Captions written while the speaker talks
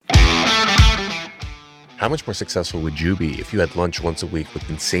How much more successful would you be if you had lunch once a week with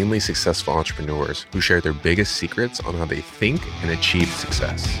insanely successful entrepreneurs who share their biggest secrets on how they think and achieve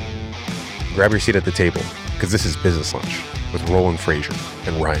success? Grab your seat at the table, because this is Business Lunch with Roland Frasier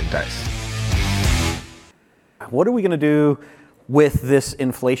and Ryan Deiss. What are we going to do with this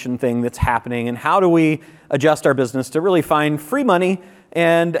inflation thing that's happening, and how do we adjust our business to really find free money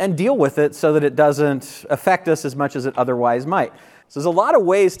and deal with it so that it doesn't affect us as much as it otherwise might? So there's a lot of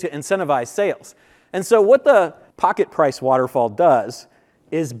ways to incentivize sales. And so what the pocket price waterfall does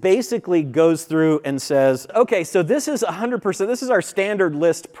is basically goes through and says, okay, so this is 100%, this is our standard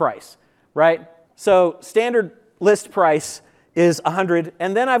list price, right? So standard list price is 100,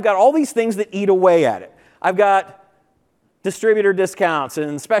 and then I've got all these things that eat away at it. I've got distributor discounts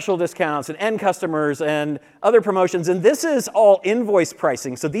and special discounts and end customers and other promotions, and this is all invoice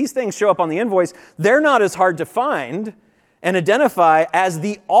pricing. So these things show up on the invoice. They're not as hard to find and identify as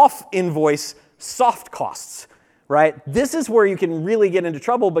the off-invoice soft costs, right? This is where you can really get into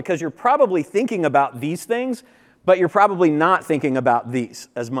trouble because you're probably thinking about these things, but you're probably not thinking about these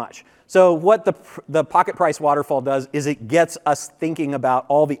as much. So what the pocket price waterfall does is it gets us thinking about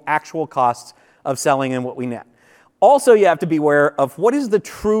all the actual costs of selling and what we net. Also, you have to be aware of what is the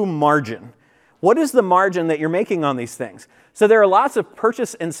true margin. What is the margin that you're making on these things? So there are lots of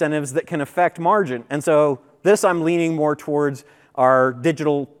purchase incentives that can affect margin. And so this I'm leaning more towards our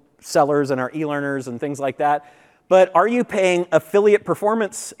digital sellers and our e-learners and things like that. But are you paying affiliate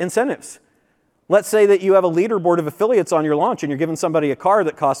performance incentives? Let's say that you have a leaderboard of affiliates on your launch and you're giving somebody a car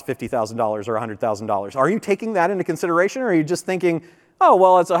that costs $50,000 or $100,000. Are you taking that into consideration, or are you just thinking, oh,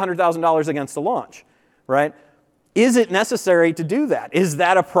 well, it's $100,000 against the launch, right? Is it necessary to do that? Is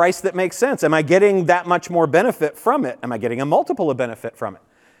that a price that makes sense? Am I getting that much more benefit from it? Am I getting a multiple of benefit from it?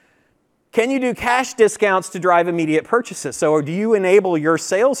 Can you do cash discounts to drive immediate purchases? So do you enable your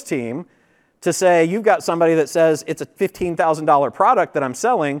sales team to say, you've got somebody that says it's a $15,000 product that I'm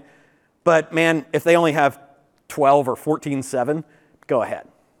selling, but man, if they only have 12 or 14.7, go ahead,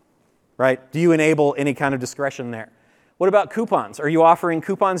 right? Do you enable any kind of discretion there? What about coupons? Are you offering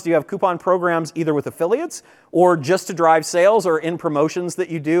coupons? Do you have coupon programs either with affiliates or just to drive sales or in promotions that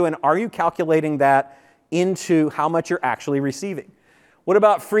you do? And are you calculating that into how much you're actually receiving? What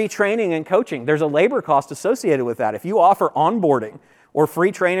about free training and coaching? There's a labor cost associated with that. If you offer onboarding or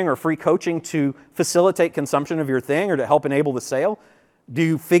free training or free coaching to facilitate consumption of your thing or to help enable the sale, do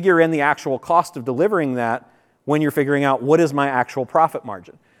you figure in the actual cost of delivering that when you're figuring out what is my actual profit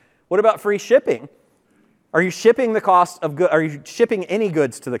margin? What about free shipping? Are you shipping the cost of goods? Are you shipping any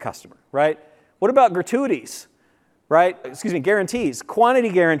goods to the customer, right? What about gratuities, right? Guarantees, quantity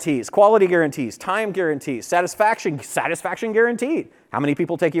guarantees, quality guarantees, time guarantees, satisfaction guaranteed. How many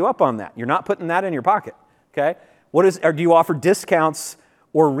people take you up on that? You're not putting that in your pocket, okay? Do you offer discounts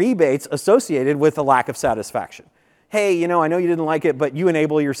or rebates associated with a lack of satisfaction? Hey, I know you didn't like it, but you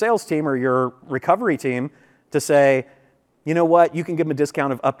enable your sales team or your recovery team to say, you know what, you can give them a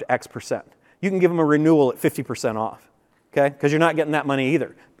discount of up to X percent. You can give them a renewal at 50% off, okay? Because you're not getting that money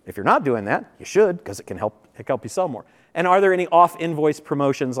either. If you're not doing that, you should, because it can help you sell more. And are there any off-invoice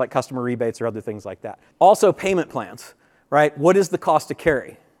promotions like customer rebates or other things like that? Also, payment plans, right? What is the cost to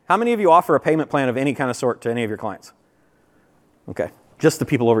carry? How many of you offer a payment plan of any kind of sort to any of your clients? Okay, just the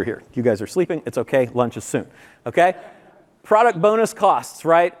people over here. You guys are sleeping. It's okay. Lunch is soon, okay? Product bonus costs,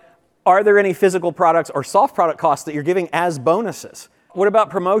 right? Are there any physical products or soft product costs that you're giving as bonuses? What about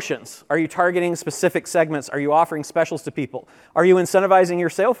promotions? Are you targeting specific segments? Are you offering specials to people? Are you incentivizing your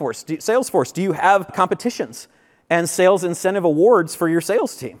sales force? Do you have competitions and sales incentive awards for your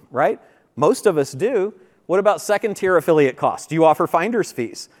sales team, right? Most of us do. What about second-tier affiliate costs? Do you offer finder's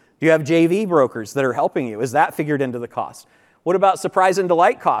fees? Do you have JV brokers that are helping you? Is that figured into the cost? What about surprise and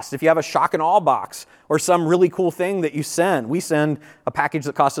delight costs? If you have a shock and awe box or some really cool thing that you send, we send a package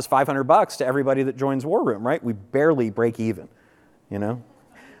that costs us $500 to everybody that joins War Room, right? We barely break even.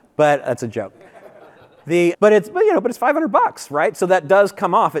 But that's a joke. But it's $500, right? So that does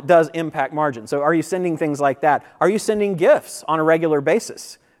come off. It does impact margin. So are you sending things like that? Are you sending gifts on a regular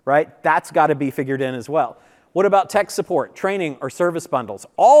basis, right? That's got to be figured in as well. What about tech support, training, or service bundles?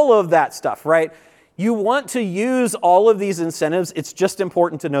 All of that stuff, right? You want to use all of these incentives. It's just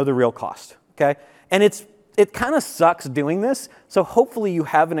important to know the real cost, okay? And it kind of sucks doing this. So hopefully you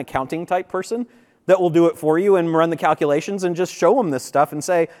have an accounting type person that will do it for you and run the calculations and just show them this stuff and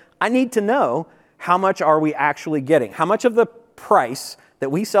say, I need to know how much are we actually getting? How much of the price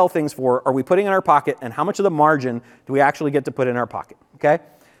that we sell things for are we putting in our pocket, and how much of the margin do we actually get to put in our pocket, okay?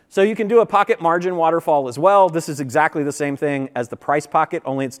 So you can do a pocket margin waterfall as well. This is exactly the same thing as the price pocket,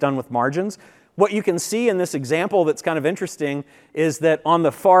 only it's done with margins. What you can see in this example that's kind of interesting is that on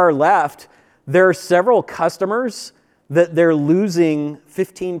the far left, there are several customers that they're losing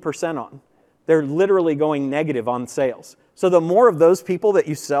 15% on. They're literally going negative on sales. So the more of those people that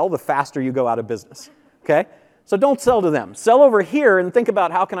you sell, the faster you go out of business, okay? So don't sell to them. Sell over here and think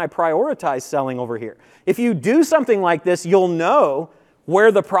about how can I prioritize selling over here. If you do something like this, you'll know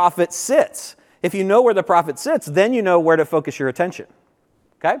where the profit sits. If you know where the profit sits, then you know where to focus your attention,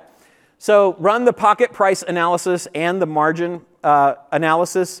 okay? So run the pocket price analysis and the margin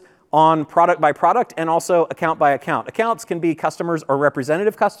analysis on product by product and also account by account. Accounts can be customers or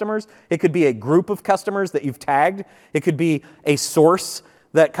representative customers. It could be a group of customers that you've tagged. It could be a source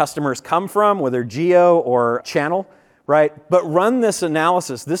that customers come from, whether geo or channel, right? But run this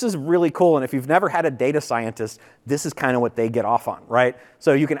analysis. This is really cool. And if you've never had a data scientist, this is kind of what they get off on, right?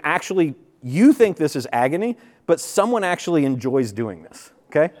 So you can actually, you think this is agony, but someone actually enjoys doing this,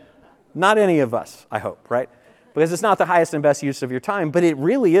 okay? Not any of us, I hope, right? Because it's not the highest and best use of your time, but it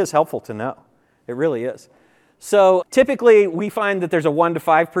really is helpful to know. It really is. So typically, we find that there's a 1 to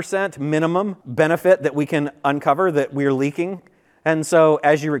 5% minimum benefit that we can uncover that we're leaking. And so,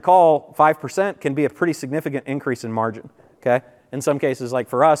 as you recall, 5% can be a pretty significant increase in margin, okay? In some cases, like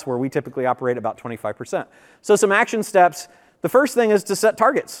for us, where we typically operate about 25%. So some action steps. The first thing is to set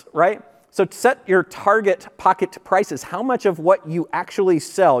targets, right? So set your target pocket prices. How much of what you actually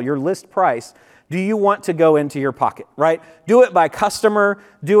sell, your list price, do you want to go into your pocket, right? Do it by customer,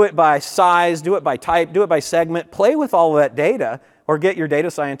 do it by size, do it by type, do it by segment. Play with all of that data or get your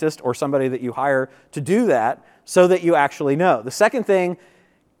data scientist or somebody that you hire to do that so that you actually know. The second thing,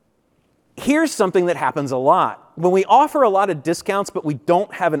 here's something that happens a lot. When we offer a lot of discounts but we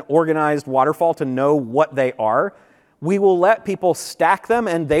don't have an organized waterfall to know what they are, we will let people stack them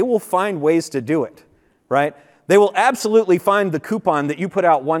and they will find ways to do it, right? They will absolutely find the coupon that you put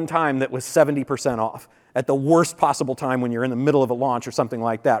out one time that was 70% off at the worst possible time when you're in the middle of a launch or something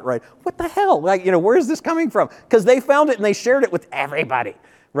like that, right? What the hell? Like, where is this coming from? Because they found it and they shared it with everybody,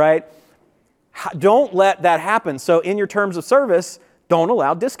 right? Don't let that happen. So in your terms of service, don't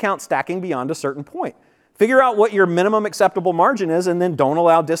allow discount stacking beyond a certain point. Figure out what your minimum acceptable margin is and then don't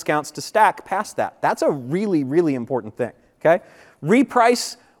allow discounts to stack past that. That's a really, really important thing, okay?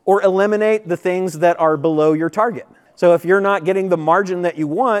 Reprice or eliminate the things that are below your target. So if you're not getting the margin that you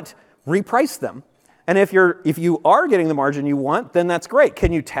want, reprice them. And if you are getting the margin you want, then that's great.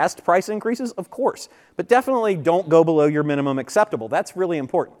 Can you test price increases? Of course. But definitely don't go below your minimum acceptable. That's really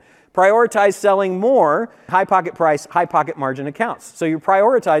important. Prioritize selling more high pocket price, high pocket margin accounts. So you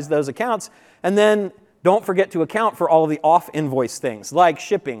prioritize those accounts and then don't forget to account for all of the off-invoice things like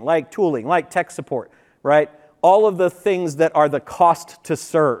shipping, like tooling, like tech support, right? All of the things that are the cost to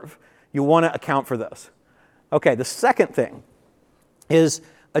serve. You want to account for those. Okay, the second thing is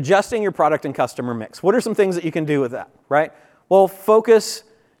adjusting your product and customer mix. What are some things that you can do with that, right? Well, focus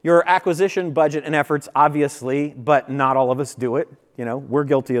your acquisition budget and efforts, obviously, but not all of us do it. We're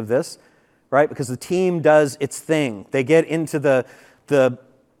guilty of this, right? Because the team does its thing. They get into the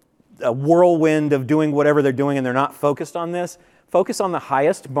whirlwind of doing whatever they're doing and they're not focused on this. Focus on the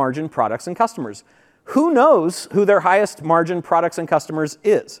highest margin products and customers. Who knows who their highest margin products and customers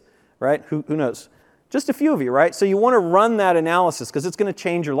is, right? Who knows? Just a few of you, right? So you want to run that analysis because it's going to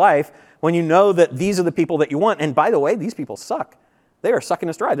change your life when you know that these are the people that you want. And by the way, these people suck. They are sucking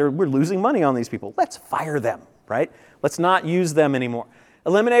us dry. We're losing money on these people. Let's fire them, right? Let's not use them anymore.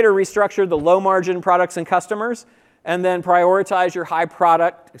 Eliminate or restructure the low margin products and customers, and then prioritize your high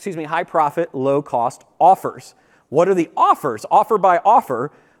profit, low cost offers. What are the offers, offer by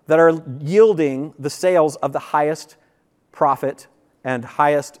offer, that are yielding the sales of the highest profit and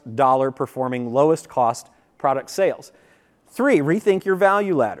highest dollar performing, lowest cost product sales? 3, rethink your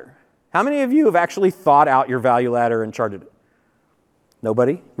value ladder. How many of you have actually thought out your value ladder and charted it?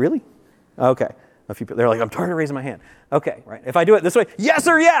 Nobody? Really? Okay. A few people, they're like, I'm tired of raising my hand. Okay, right. If I do it this way, yes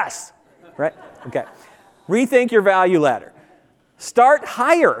or yes, right? Okay. Rethink your value ladder. Start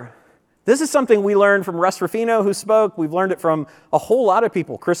higher. This is something we learned from Russ Ruffino, who spoke. We've learned it from a whole lot of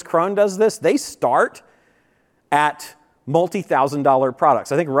people. Chris Krohn does this. They start at multi-$1,000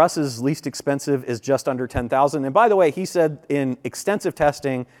 products. I think Russ's least expensive is just under $10,000. And by the way, he said in extensive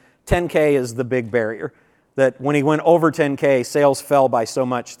testing, 10K is the big barrier. That when he went over 10K, sales fell by so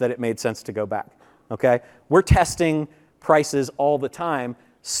much that it made sense to go back. Okay? We're testing prices all the time.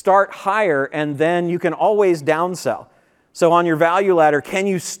 Start higher, and then you can always downsell. So on your value ladder, can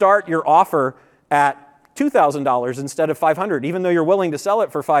you start your offer at $2,000 instead of $500, even though you're willing to sell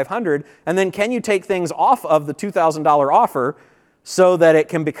it for $500? And then can you take things off of the $2,000 offer so that it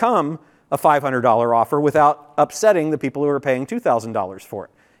can become a $500 offer without upsetting the people who are paying $2,000 for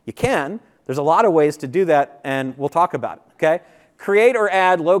it? You can. There's a lot of ways to do that, and we'll talk about it, okay? Create or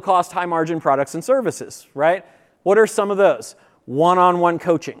add low-cost, high-margin products and services, right? What are some of those? One-on-one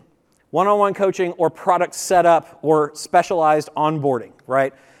coaching. One-on-one coaching or product setup or specialized onboarding,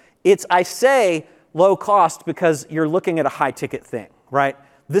 right? I say low cost because you're looking at a high-ticket thing, right?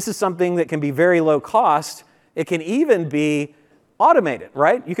 This is something that can be very low cost. It can even be automated,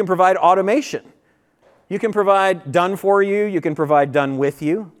 right? You can provide automation. You can provide done for you. You can provide done with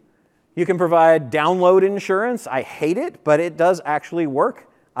you. You can provide download insurance. I hate it, but it does actually work.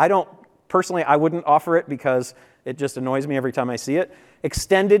 Personally, I wouldn't offer it because it just annoys me every time I see it.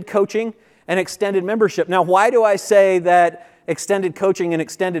 Extended coaching and extended membership. Now, why do I say that extended coaching and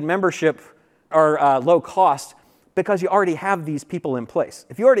extended membership are low cost? Because you already have these people in place.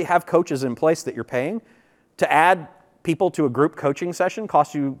 If you already have coaches in place that you're paying, to add people to a group coaching session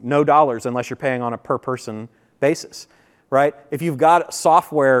costs you no dollars unless you're paying on a per person basis, right? If you've got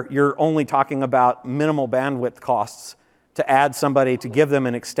software, you're only talking about minimal bandwidth costs to add somebody to give them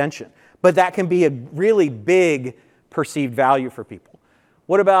an extension. But that can be a really big perceived value for people.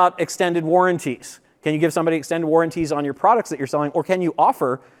 What about extended warranties? Can you give somebody extended warranties on your products that you're selling? Or can you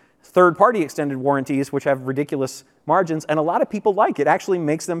offer third-party extended warranties, which have ridiculous margins? And a lot of people like it. It actually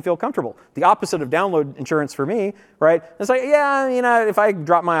makes them feel comfortable. The opposite of download insurance for me, right? It's like, yeah, if I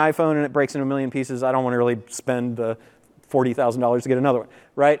drop my iPhone and it breaks into a million pieces, I don't want to really spend $40,000 to get another one,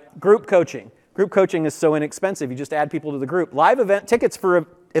 right? Group coaching. Group coaching is so inexpensive. You just add people to the group. Live event tickets for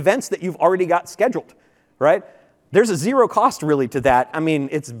events that you've already got scheduled, right? There's a zero cost really to that. I mean,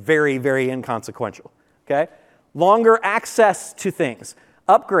 it's very, very inconsequential, okay? Longer access to things.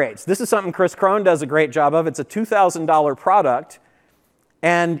 Upgrades. This is something Chris Crone does a great job of. It's a $2,000 product,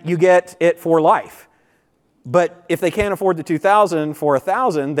 and you get it for life. But if they can't afford the $2,000 for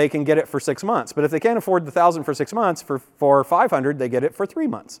 $1,000, they can get it for 6 months. But if they can't afford the $1,000 for 6 months, for $500, they get it for 3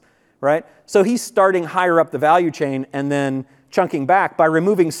 months, right? So he's starting higher up the value chain and then chunking back by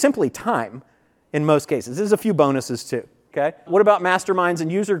removing simply time in most cases. There's a few bonuses too, okay? What about masterminds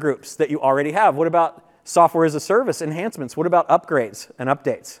and user groups that you already have? What about software as a service enhancements? What about upgrades and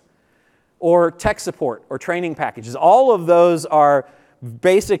updates? Or tech support or training packages? All of those are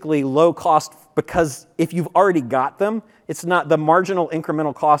basically low cost because if you've already got them, it's not the marginal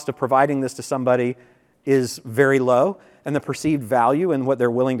incremental cost of providing this to somebody is very low, and the perceived value and what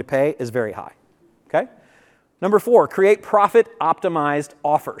they're willing to pay is very high, okay? Number 4, create profit-optimized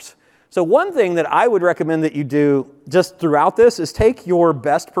offers. So one thing that I would recommend that you do just throughout this is take your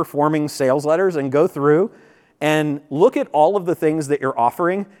best performing sales letters and go through and look at all of the things that you're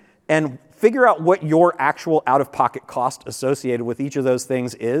offering and figure out what your actual out-of-pocket cost associated with each of those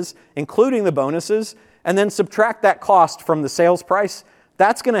things is, including the bonuses, and then subtract that cost from the sales price.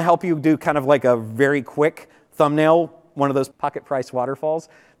 That's going to help you do kind of like a very quick thumbnail, one of those pocket price waterfalls.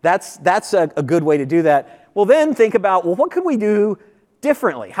 That's a good way to do that. Well, then think about, well, what could we do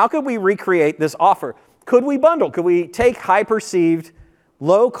differently? How could we recreate this offer? Could we bundle? Could we take high-perceived,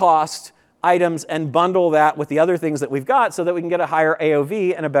 low-cost items and bundle that with the other things that we've got so that we can get a higher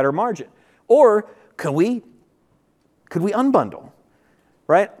AOV and a better margin? Or could we unbundle,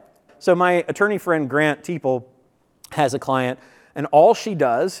 right? So my attorney friend Grant Teeple has a client, and all she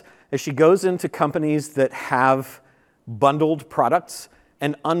does is she goes into companies that have bundled products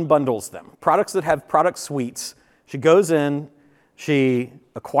and unbundles them. Products that have product suites. She goes in, she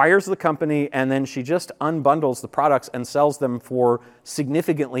acquires the company, and then she just unbundles the products and sells them for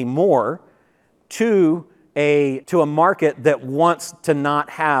significantly more to a market that wants to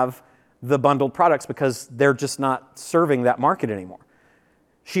not have the bundled products because they're just not serving that market anymore.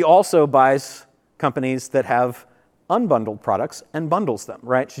 She also buys companies that have unbundled products and bundles them,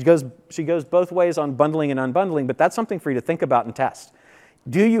 right? She goes both ways on bundling and unbundling, but that's something for you to think about and test.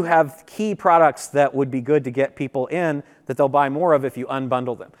 Do you have key products that would be good to get people in that they'll buy more of if you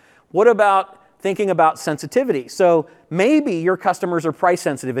unbundle them? What about thinking about sensitivity? So maybe your customers are price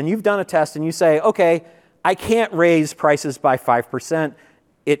sensitive and you've done a test and you say, okay, I can't raise prices by 5%.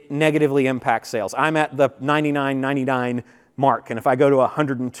 It negatively impacts sales. I'm at the $99.99 mark, and if I go to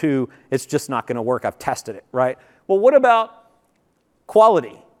 $102, it's just not going to work. I've tested it, right? Well, what about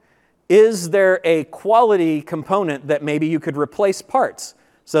quality? Is there a quality component that maybe you could replace parts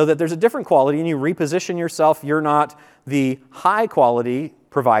so that there's a different quality and you reposition yourself? You're not the high quality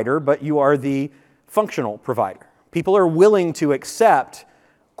provider, but you are the functional provider. People are willing to accept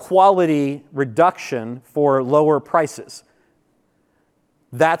quality reduction for lower prices.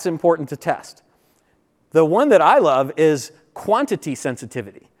 That's important to test. The one that I love is quantity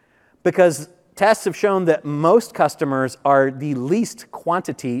sensitivity, because tests have shown that most customers are the least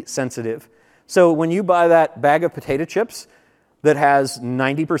quantity sensitive. So when you buy that bag of potato chips that has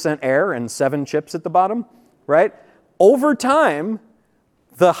 90% air and 7 chips at the bottom, right? over time,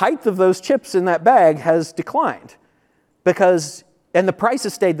 the height of those chips in that bag has declined and the price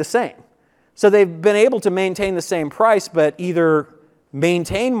has stayed the same. So they've been able to maintain the same price, but either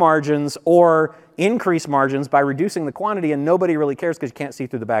maintain margins or increase margins by reducing the quantity, and nobody really cares because you can't see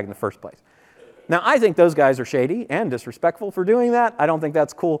through the bag in the first place. Now, I think those guys are shady and disrespectful for doing that. I don't think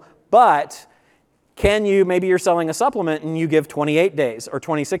that's cool. But maybe you're selling a supplement and you give 28 days or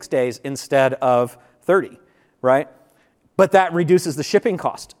 26 days instead of 30, right? But that reduces the shipping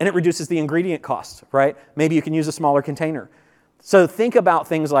cost and it reduces the ingredient cost, right? Maybe you can use a smaller container. So think about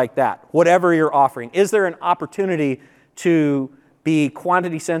things like that, whatever you're offering. Is there an opportunity to be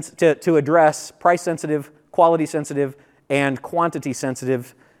quantity sensitive, to address price sensitive, quality sensitive, and quantity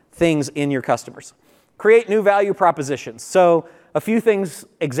sensitive things in your customers? Create new value propositions. So a few things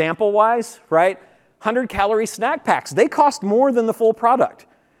example-wise, right? 100-calorie snack packs. They cost more than the full product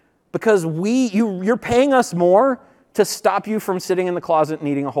because you're paying us more to stop you from sitting in the closet and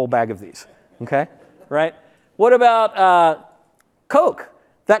eating a whole bag of these, okay? Right? What about Coke?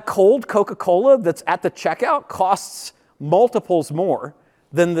 That cold Coca-Cola that's at the checkout costs multiples more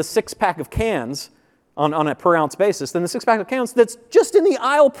than the 6-pack of cans on a per ounce basis, than the 6-pack of cans that's just in the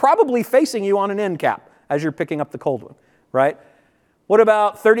aisle probably facing you on an end cap as you're picking up the cold one, right? What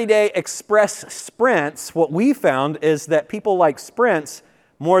about 30-day express sprints? What we found is that people like sprints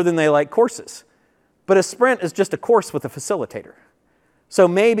more than they like courses. But a sprint is just a course with a facilitator. So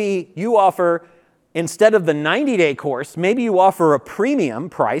maybe you offer, instead of the 90-day course, maybe you offer a premium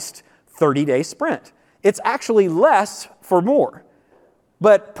priced 30-day sprint. It's actually less for more.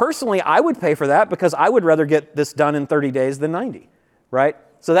 But personally, I would pay for that because I would rather get this done in 30 days than 90, right?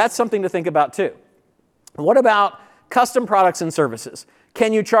 So that's something to think about too. What about custom products and services?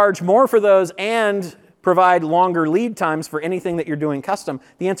 Can you charge more for those and provide longer lead times for anything that you're doing custom?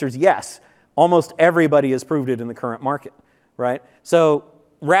 The answer is yes. Almost everybody has proved it in the current market, right? So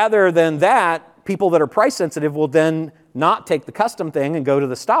rather than that, people that are price sensitive will then not take the custom thing and go to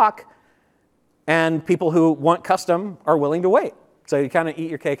the stock, and people who want custom are willing to wait. So you kind of eat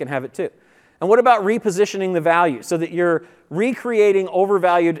your cake and have it too. And what about repositioning the value so that you're recreating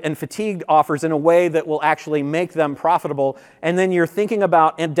overvalued and fatigued offers in a way that will actually make them profitable, and then you're thinking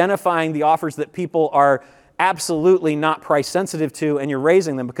about identifying the offers that people are absolutely not price sensitive to, and you're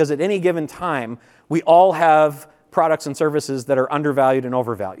raising them, because at any given time, we all have products and services that are undervalued and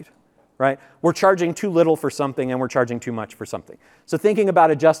overvalued, right? We're charging too little for something and we're charging too much for something. So thinking about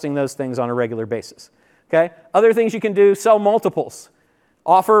adjusting those things on a regular basis, okay? Other things you can do, sell multiples.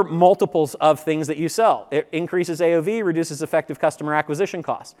 Offer multiples of things that you sell. It increases AOV, reduces effective customer acquisition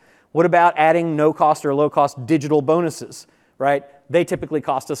costs. What about adding no-cost or low-cost digital bonuses, right? They typically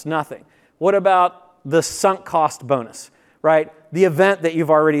cost us nothing. What about the sunk cost bonus, right? The event that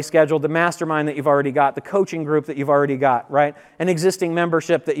you've already scheduled, the mastermind that you've already got, the coaching group that you've already got, right? An existing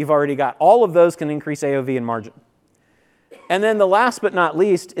membership that you've already got. All of those can increase AOV and margin. And then the last but not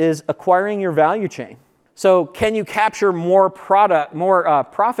least is acquiring your value chain. So can you capture more profit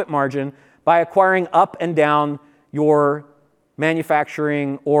margin by acquiring up and down your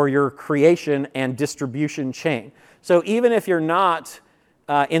manufacturing or your creation and distribution chain? So even if you're not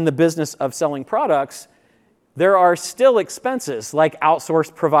in the business of selling products, there are still expenses like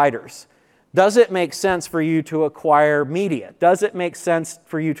outsourced providers. Does it make sense for you to acquire media? Does it make sense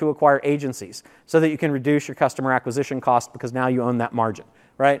for you to acquire agencies so that you can reduce your customer acquisition cost because now you own that margin,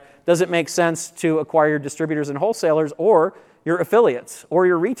 right? Does it make sense to acquire your distributors and wholesalers or your affiliates or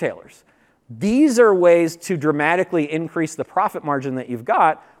your retailers? These are ways to dramatically increase the profit margin that you've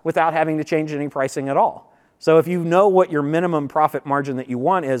got without having to change any pricing at all. So if you know what your minimum profit margin that you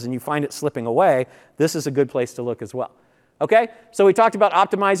want is and you find it slipping away, this is a good place to look as well. Okay, so we talked about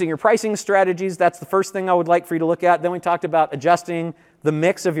optimizing your pricing strategies. That's the first thing I would like for you to look at. Then we talked about adjusting the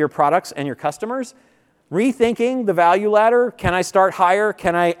mix of your products and your customers. Rethinking the value ladder. Can I start higher?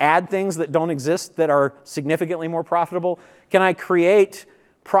 Can I add things that don't exist that are significantly more profitable? Can I create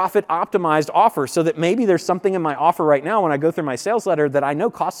profit optimized offers so that maybe there's something in my offer right now when I go through my sales letter that I know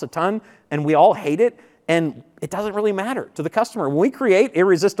costs a ton and we all hate it, and it doesn't really matter to the customer. When we create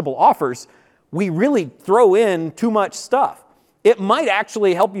irresistible offers, we really throw in too much stuff. It might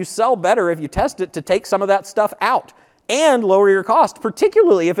actually help you sell better if you test it to take some of that stuff out and lower your cost,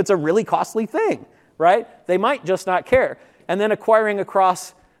 particularly if it's a really costly thing, right? They might just not care. And then acquiring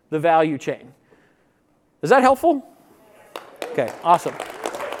across the value chain. Is that helpful? Okay, awesome.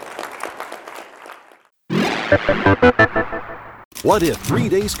 What if 3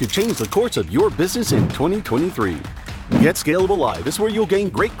 days could change the course of your business in 2023? Get Scalable Live is where you'll gain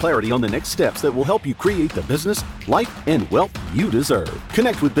great clarity on the next steps that will help you create the business, life, and wealth you deserve.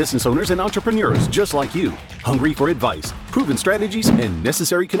 Connect with business owners and entrepreneurs just like you, hungry for advice, proven strategies, and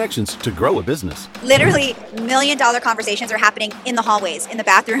necessary connections to grow a business. Literally million-dollar conversations are happening in the hallways, in the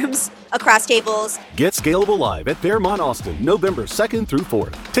bathrooms, across tables. Get Scalable Live at Fairmont Austin, November 2nd through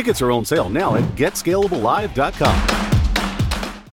 4th. Tickets are on sale now at GetScalableLive.com.